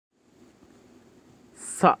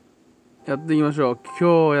やっていきましょう。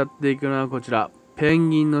今日やっていくのはこちら、ペ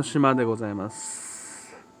ンギンの島でございま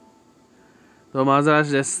す。どうも、アザラ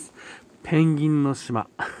シです。ペンギンの島。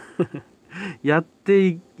やって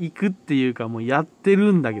いくっていうか、もうやって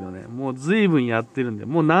るんだけどね、もう随分やってるんで、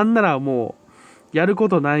もうなんならもう、やるこ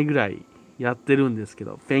とないぐらいやってるんですけ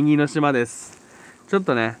ど、ペンギンの島です。ちょっ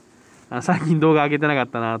とね、最近動画上げてなかっ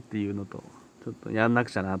たなっていうのと、ちょっとやんな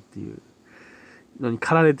くちゃなっていうのに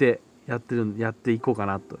駆られてやっていこうか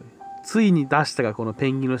なと。ついに出したがこのペ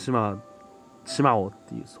ンギンの島をっ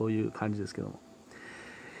ていう、そういう感じですけども。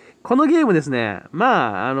このゲームですね、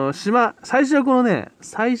まあ、最初はこのね、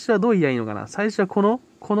最初はどう言えばいいのかな。最初はこの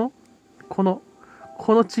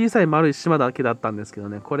小さい丸い島だけだったんですけど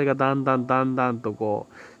ね、これがだんだんとこ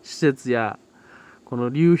う、施設や、この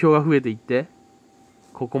流氷が増えていって、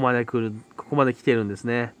ここまで来てるんです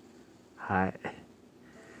ね。はい。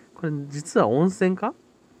これ実は温泉か？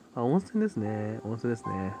温泉ですね。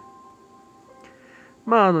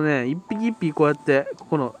まあ一匹一匹こうやって、こ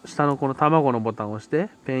この下のこの卵のボタンを押して、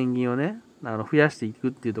ペンギンをね、増やしていく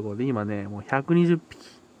っていうところで、今ね、もう120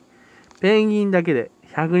匹。ペンギンだけで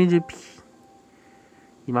120匹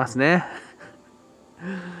いますね。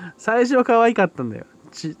最初は可愛かったんだよ。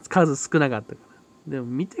数少なかったから。でも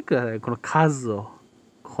見てください、この数を。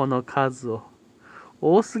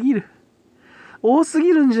多すぎる。多す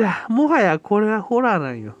ぎるんじゃ。もはやこれはホラー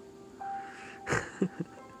なんよ。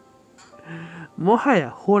もはや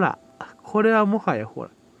ホラー。これはもはやホラ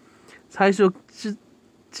ー。最初、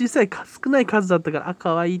小さい少ない数だったから、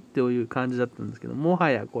可愛いっていう感じだったんですけど、もは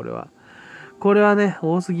やこれはね、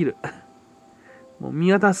多すぎる。もう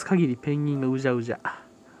見渡す限りペンギンがうじゃうじゃ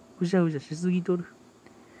しすぎとる。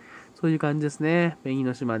そういう感じですね。ペンギン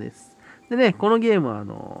の島です。でね、このゲームは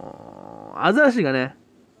アザラシがね、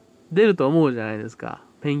出ると思うじゃないですか。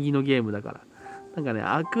ペンギンのゲームだから。なんかね、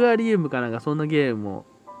アクアリウムかなんかそんなゲームも、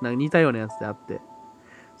なんか似たようなやつであって、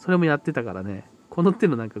それもやってたからね、この手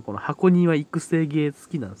のなんかこの箱庭育成ゲー好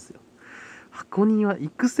きなんですよ。箱庭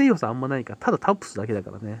育成要素あんまないから、ただタップスだけだか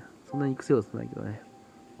らね。そんなに育成要素ないけどね。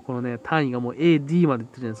このね、単位がもう AD までいっ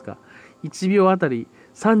てるじゃないですか。1秒あたり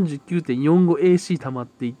 39.45AC 溜まっ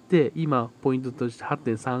ていって、今、ポイントとして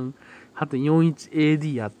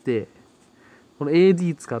 8.41AD やって、この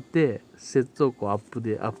AD 使って、施設をこうアップグ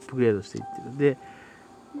レードしていってる。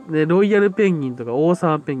で、ロイヤルペンギンとか王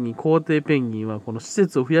様ペンギン、皇帝ペンギンはこの施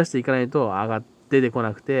設を増やしていかないと出てこ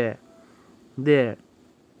なくて、で、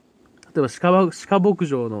例えば鹿牧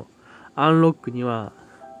場のアンロックには、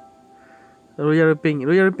ロイヤルペンギン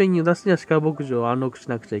を出すには鹿牧場をアンロックし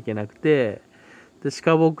なくちゃいけなくて、で、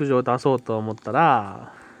鹿牧場を出そうと思った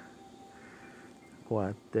ら、こう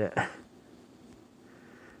やって、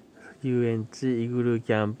遊園地、イグルー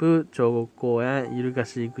キャンプ、彫刻公園、イルカ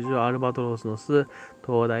飼育場、アルバトロスの巣、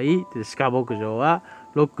灯台、で鹿牧場は、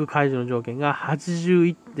ロック解除の条件が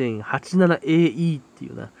 81.87AE ってい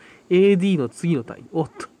うな、AD の次の単位。おっ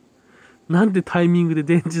と。なんでタイミングで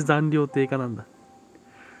電池残量低下なんだ。っ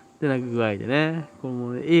てな具合でね、こ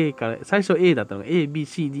の A から、最初 A だったのが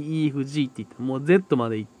A、B、C、D、E、F、G って言って、もう Z ま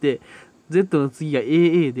で行って、Z の次が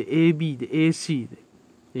AA で AB で AC で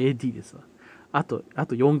AD ですわ。あと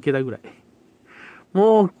4桁ぐらい。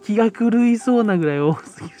もう気が狂いそうなぐらい多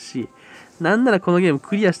すぎるし、なんならこのゲーム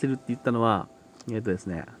クリアしてるって言ったのは、です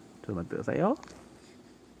ね、ちょっと待ってくださいよ。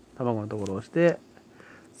卵のところを押して、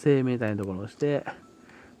生命体のところを押して、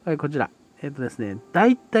はい、こちら。ですね、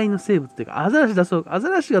大体の生物っていうか、アザラ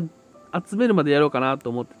シが集めるまでやろうかなと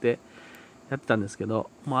思ってて、やってたんですけど、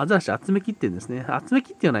もうアザラシ集めきってるんですね。集め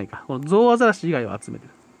きってはないか。このゾウアザラシ以外は集めて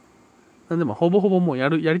る。なんでもほぼもうや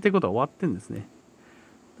りたいことは終わってんですね。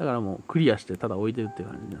だからもうクリアしてただ置いてるっていう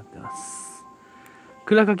感じになってます。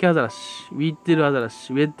クラカケアザラシ、ウェッテルアザラ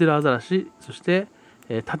シ、そして、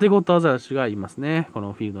縦ごとアザラシがいますね。こ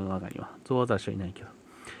のフィールドの中には。ゾウアザラシはいないけど。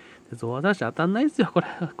ゾウアザラシ当たんないんですよ。こ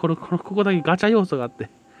こだけガチャ要素があって。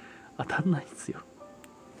当たんないんですよ。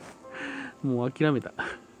もう諦めた。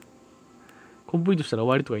コンプリートしたら終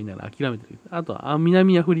わりとか言いながら諦めてる。あとは、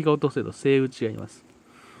南アフリカオットセイとセイウチがいます。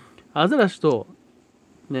アザラシと、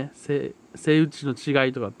ね、セイウチの違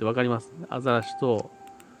いとかって分かります？アザラシと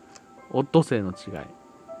オットセイの違い。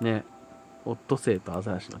ね。オットセイとア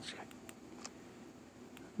ザラシの違い。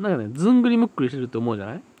なんかね、ずんぐりむっくりしてるって思うじゃ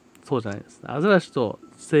ない？そうじゃないです。アザラシと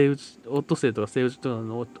オットセイとかセイウチとか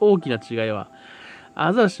の大きな違いは、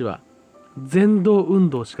アザラシは前動運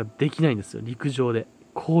動しかできないんですよ、陸上で。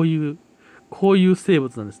こういう生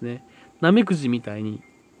物なんですね。ナメクジみたいに、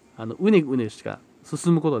うねうねしか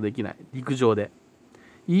進むことができない、陸上で。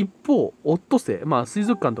一方、オットセイ、まあ水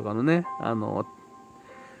族館とかのね、オ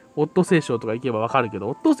ットセイショーとか行けばわかるけど、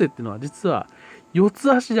オットセイっていうのは実は四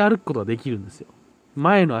つ足で歩くことができるんですよ。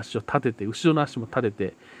前の足を立てて、後ろの足も立て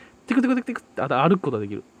て、テクテクテクテクって歩くことがで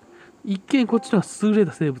きる。一見こっちの方が優れ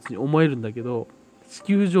た生物に思えるんだけど、地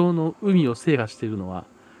球上の海を制覇しているのは、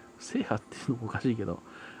制覇っていうのもおかしいけど、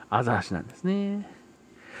アザラシなんですね。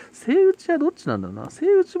セイウチはどっちなんだろうな。セ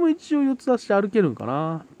イウチも一応四つ足歩けるんか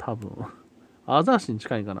な多分。アザラシに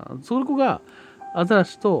近いかな。そこがアザラ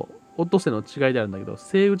シとオットセイの違いであるんだけど、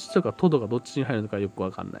セイウチとかトドがどっちに入るのかよく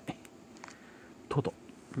わかんない。トド。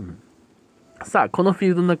さあ、このフィー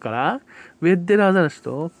ルドの中から、ウェッデルアザラシ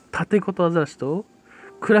と、タテコトアザラシと、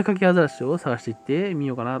クラカケアザラシを探していってみ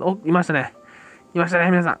ようかな。お、いましたね。いました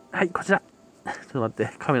ね、皆さん。はい、こちら。ちょっと待っ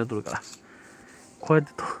て、カメラ撮るから。こう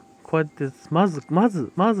やって、まず、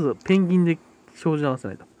ペンギンで表示合わせ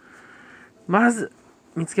ないと。まず、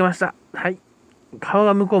見つけました。はい。顔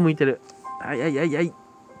が向こう向いてる。はい。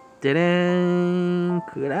でれーん。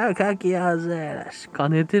クラカケアザラシ。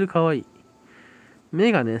寝てる、かわいい。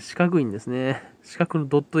目がね、四角いんですね。四角の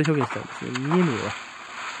ドットで表現したんですね。見えねえわ。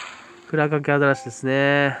クラカケアザラシです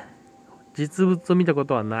ね。実物を見たこ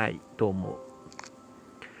とはないと思う。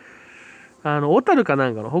小樽かな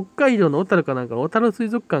んかの、北海道の小樽かなんかの小樽水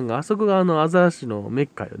族館が、あそこがアザラシのメッ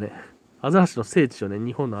カよね。アザラシの聖地よね。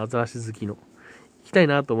日本のアザラシ好きの。行きたい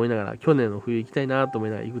なと思いながら、去年の冬行きたいなと思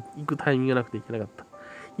いながら行くタイミングがなくて行けなかった。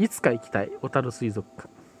いつか行きたい。小樽水族館。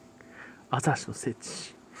アザラシの聖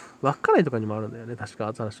地。稚内とかにもあるんだよね。確か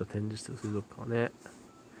アザラシを展示してる水族館はね。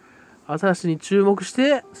アザラシに注目し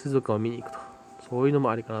て水族館を見に行くと。そういうの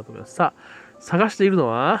もありかなと思います。さあ、探しているの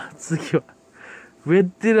は、次は、ウェッ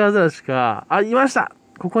デルアザラシか。あ、いました。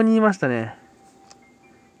ここにいましたね。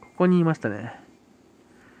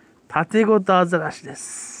タテゴトアザラシで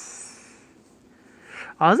す。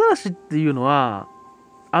アザラシっていうのは、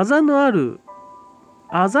あざの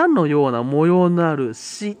ような模様のある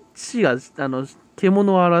死が、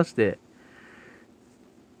獣を表して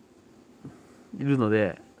いるの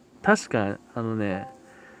で、確か、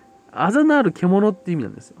あざのある獣って意味な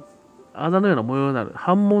んですよ。あざのような模様のある、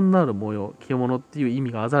反紋のある模様、獣っていう意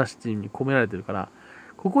味がアザラシっていう意味に込められてるから、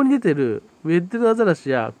ここに出てるウェッデルアザラ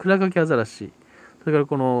シやクラカケアザラシ、それから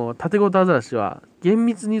このタテゴトアザラシは、厳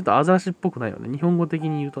密に言うとアザラシっぽくないよね。日本語的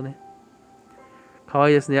に言うとね。可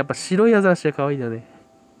愛いですね。やっぱ白いアザラシは可愛いんだよね。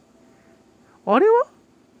あれは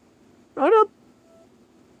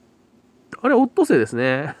オットセイです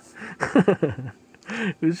ね。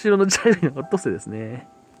後ろの茶色いのオットセイですね。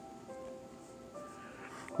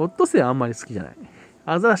オットセイはあんまり好きじゃない。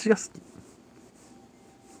アザラシが好き。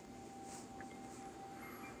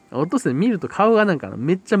オットセイ見ると顔がなんか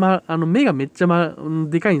めっちゃ目がめっちゃ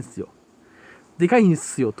でかいんすよ。でかいん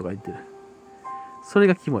すよとか言ってる。それ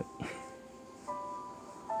がキモい。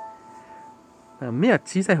目は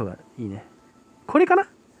小さい方がいいね。これかな？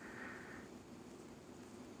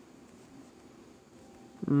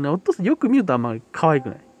オットセイよく見るとあんまり可愛く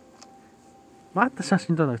ない。また写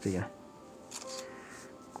真撮らなくちゃいけない。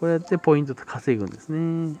こうやってポイントと稼ぐんです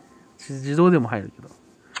ね。自動でも入るけど。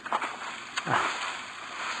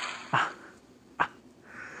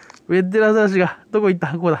ウェッデルアザラシが、どこ行っ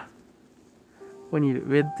た？ここだ。ここにいる。ウ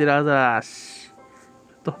ェッデルアザラシ。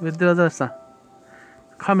ウェッデルアザラシさん。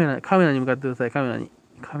カメラに向かってください。カメラ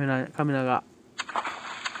が。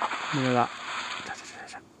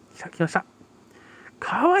来ました。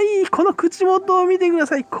かわいい。この口元を見てくだ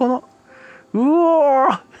さい。うお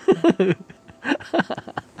ー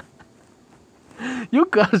よ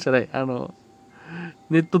くあるじゃない。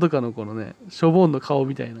ネットとかのこのね、しょぼんの顔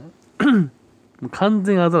みたいな。もう完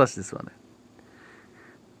全アザラシですわね。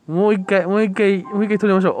もう一回撮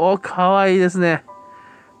りましょう。おー、かわいいですね。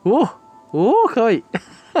おー、かわいい。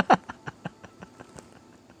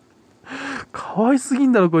かわいすぎ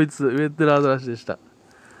んだろ、こいつ。ウェッデルアザラシでした。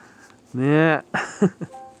ねえ。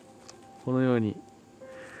このように、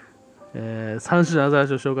3種のアザラ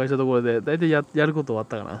シを紹介したところで、だいたいやること終わっ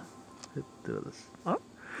たかな。ウェッデルアザラシ。あ、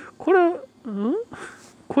こ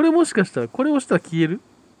れもしかしたら、これ押したら消える？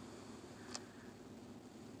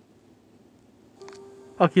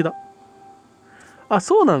あ、消えた。あ、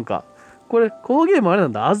そうなんか。このゲームあれな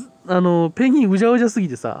んだ。ペンギンうじゃうじゃすぎ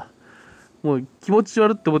てさ、もう気持ち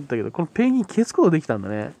悪って思ってたけど、このペンギン消すことできたんだ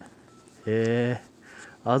ね。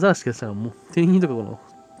アザラシ消したらもう、ペンギンとかこの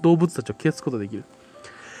動物たちを消すことできる。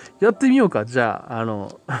やってみようか。じゃあ、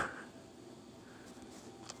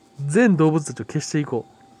全動物たちを消していこ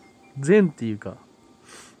う。全っていうか、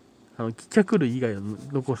気脚類以外の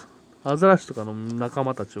残す、アザラシとかの仲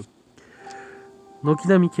間たちを、軒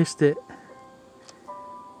並み消して、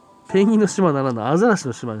ペンギンの島ならぬアザラシ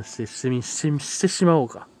の島にしてしまおう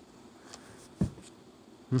か。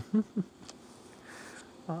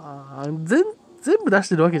全部出し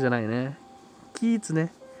てるわけじゃないね。キーツ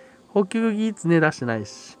ね。北極ギーツね、出してない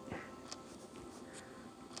し。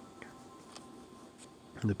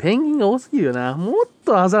ペンギンが多すぎるよな。もっ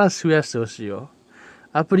とアザラシ増やしてほしいよ。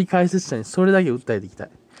アプリ解説者にそれだけ訴えていきた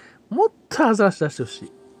い。もっとアザラシ出してほし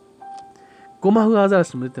い。ゴマフアザラ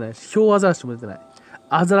シも出てないし、ヒョウアザラシも出てない。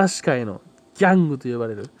アザラシ界のギャングと呼ば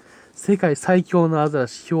れる世界最強のアザラ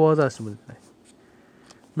シ、ヒョウアザラシも出てない。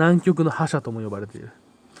南極の覇者とも呼ばれている。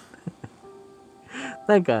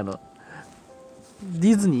なんかデ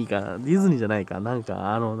ィズニーかな、ディズニーじゃないか、なんか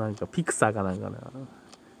なんかピクサーかなんかな、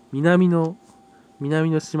南の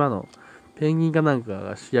島のペンギンかなんか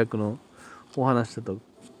が主役のお話だと、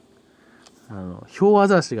ヒョウア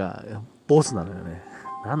ザラシがボスなのよね。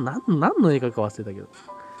何の映画か忘れたけど、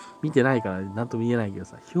見てないから何とも言えないけど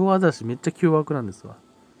さ、ヒョウアザラシめっちゃ凶悪なんですわ。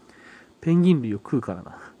ペンギン類を食うから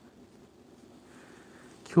な。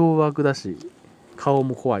凶悪だし、顔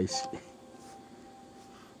も怖いし。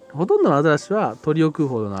ほとんどのアザラシは鳥を食う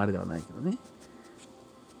ほどのあれではないけどね。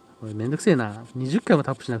これめんどくせえな。20回も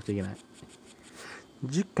タップしなくちゃいけない。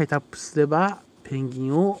10回タップすればペンギ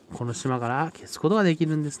ンをこの島から消すことができ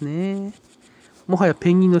るんですね。もはや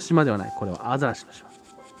ペンギンの島ではない。これはアザラシの島。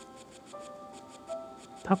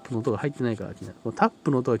タップの音が入ってないから気になる。このタッ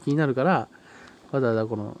プの音が気になるから、わざわざ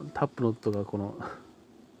このタップの音がこう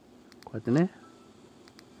やってね。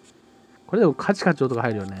これでもカチカチ音が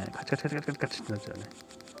入るよね。カチカチカチカチカチカチってなっちゃうね。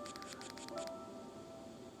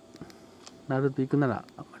なるべく行くなら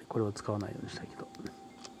あんまりこれを使わないようにしたいけど。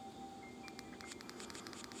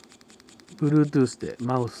Bluetooth で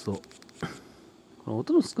マウスを。この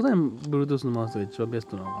音の少ない Bluetooth のマウスが一番ベス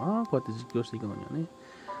トなのかな。こうやって実況していくのにはね。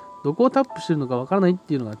どこをタップしてるのかわからないっ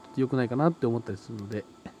ていうのがちょっと良くないかなって思ったりするので。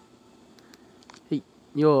はい。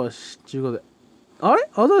よーし。ということで。あれ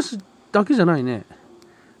アザラシだけじゃないね。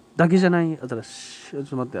だけじゃないアザラシ。ちょっ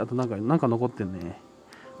と待って。あとなんか残ってんね。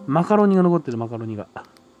マカロニが残ってる、マカロニが。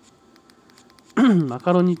マ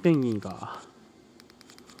カロニペンギンか。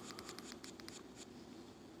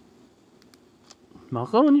マ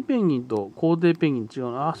カロニペンギンと皇帝ペンギン違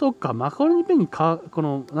うな。あ、そっか。マカロニペンギンか、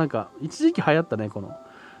なんか、一時期流行ったね。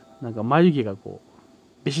なんか眉毛が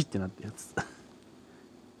ビシッてなってるやつ。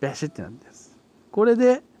ビシッてなってるやつ。これ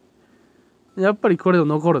で、やっぱりこれを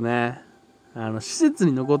残るね。施設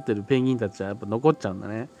に残ってるペンギンたちはやっぱ残っちゃうんだ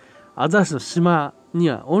ね。アザラシの島に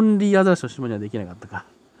は、オンリーアザラシの島にはできなかったか。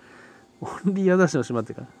オンリーアザラシの島っ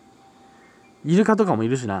てか、イルカとかもい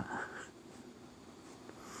るしな。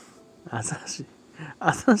アザラシ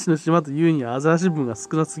の島というにはアザラシ分が少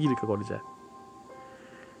なすぎるか、これじゃ。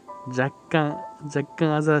若干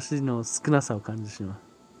アザラシの少なさを感じてしまう。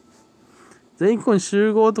全員ここに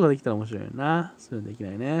集合とかできたら面白いよな。それでき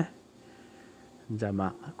ないね。じゃあ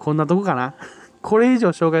まあ、こんなとこかな。これ以上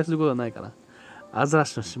紹介することはないかな。アザラ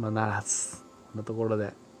シの島ならず。こんなところ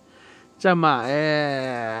で。じゃあま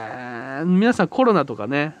あ、皆さんコロナとか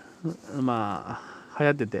ね、まあ、流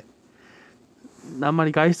行ってて、あんま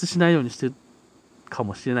り外出しないようにしてるか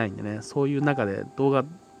もしれないんでね、そういう中で動画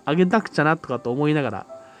上げなくちゃなとかと思いながら、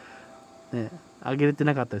ね、上げれて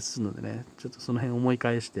なかったりするのでね、ちょっとその辺思い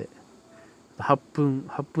返して、8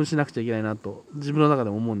分しなくちゃいけないなと、自分の中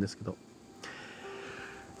でも思うんですけど、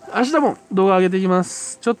明日も動画上げていきま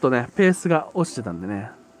す。ちょっとね、ペースが落ちてたんで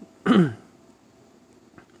ね、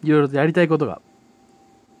いろいろとやりたいことが、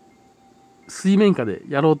水面下で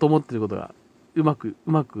やろうと思ってることが、うまく、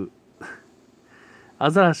ア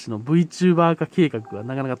ザラシの VTuber 化計画が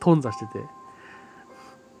なかなか頓挫してて、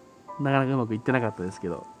なかなかうまくいってなかったですけ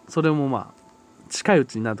ど、それもまあ、近いう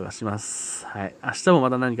ちになんとかします。はい。明日もま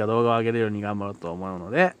た何か動画を上げれるように頑張ろうと思うの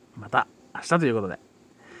で、また明日ということで。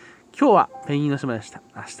今日はペンギンの島でした。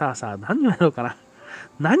明日はさ、何やろうかな。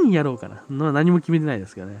何も決めてないで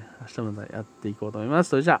すけどね。明日もまたやっていこうと思います。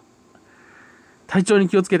それじゃあ、体調に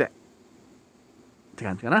気をつけて。って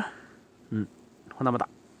感じかな。ほなまた。